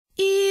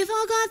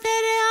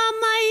whakatere a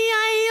mai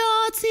ai o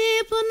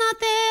tīpuna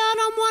te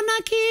ara moana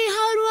ki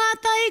haurua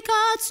tai ka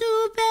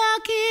tūpea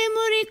ki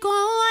muri ko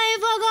ai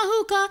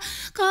whakahuka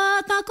ka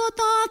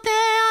takoto te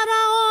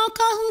ara o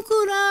ka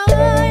hukura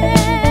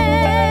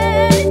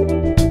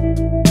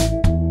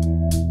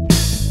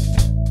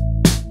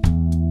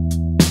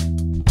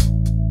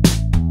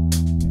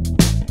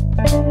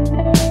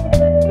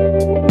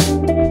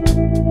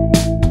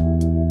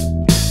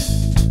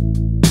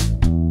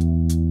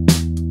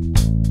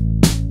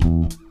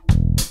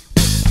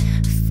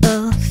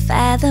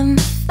Fathom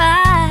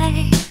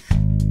 5.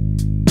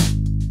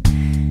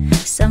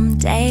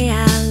 Someday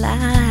I'll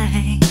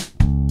lie,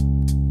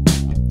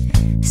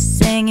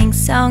 singing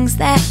songs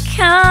that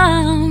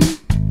come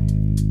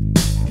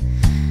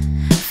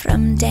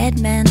from dead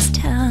men's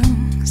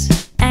tongues.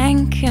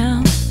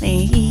 Anchor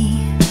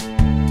me,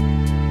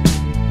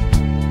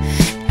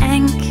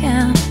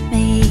 anchor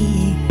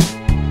me.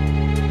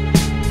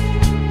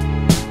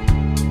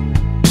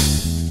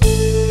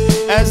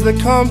 As the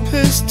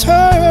compass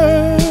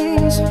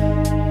turns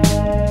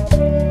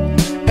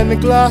and the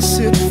glass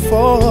it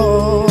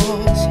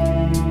falls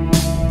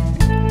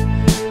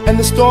and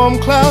the storm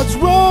clouds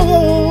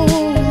roll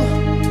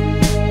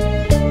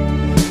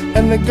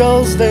and the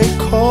gulls they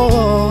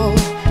call,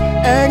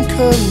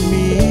 anchor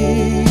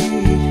me,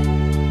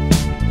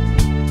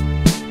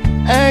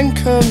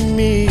 anchor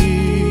me,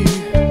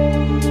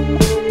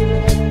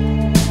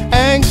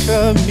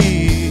 anchor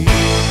me,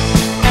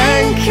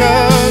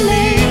 anchor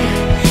me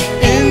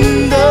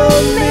in the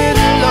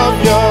middle of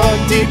your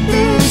deep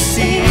blue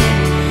sea.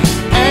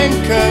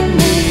 Anchor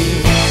me,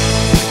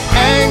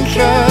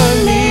 anchor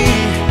me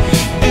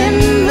in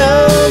the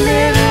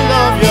middle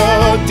of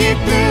your deep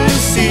blue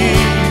sea.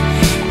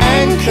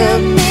 Anchor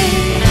me,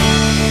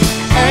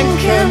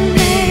 anchor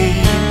me,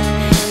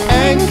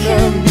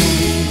 anchor me.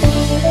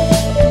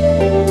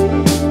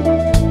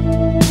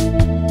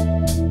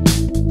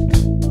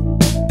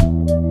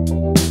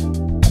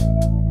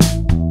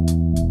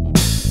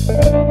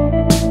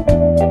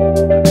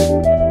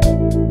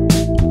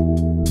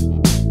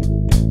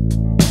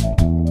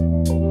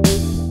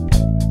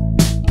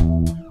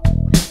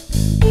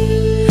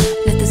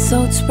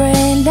 Salt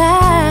spray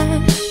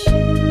lash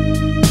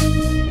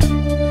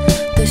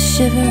the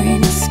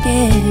shivering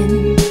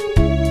skin,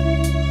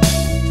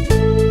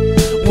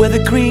 where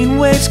the green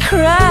waves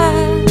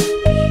crash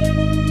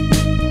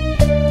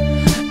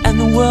and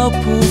the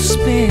whirlpools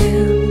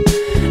spin.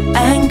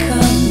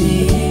 Anchor me,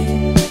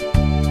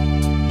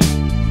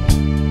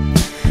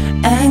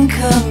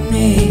 anchor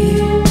me,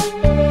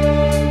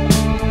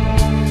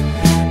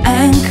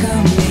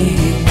 anchor me,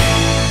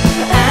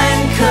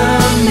 anchor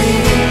me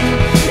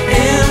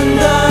in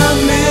the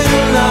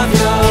middle of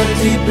your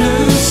deep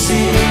blue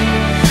sea.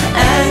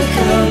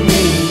 Anchor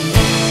me,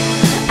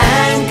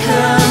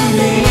 anchor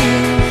me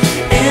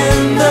in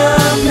the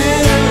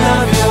middle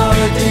of your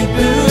deep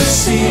blue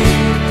sea.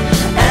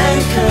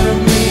 Anchor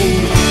me,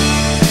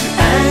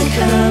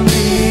 anchor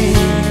me.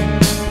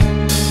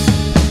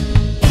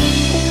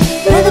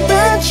 Where the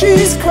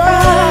banshees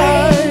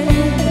cry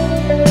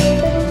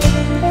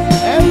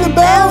and the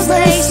bells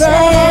they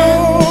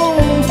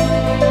sound,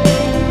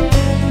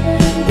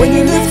 when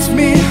you lift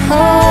me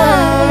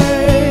high,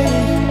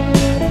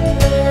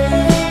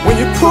 when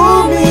you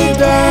pull me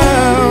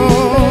down,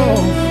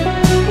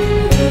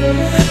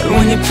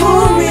 When you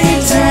pull me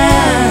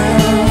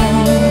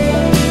down,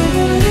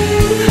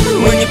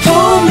 when you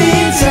pull me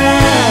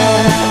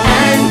down,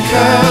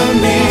 anchor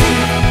me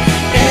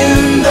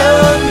in the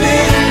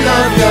middle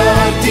of your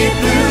deep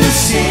blue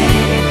sea.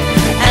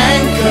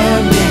 Anchor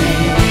me,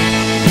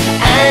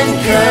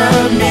 anchor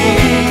me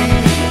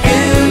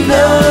in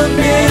the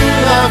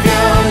middle of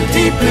your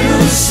deep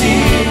blue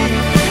sea.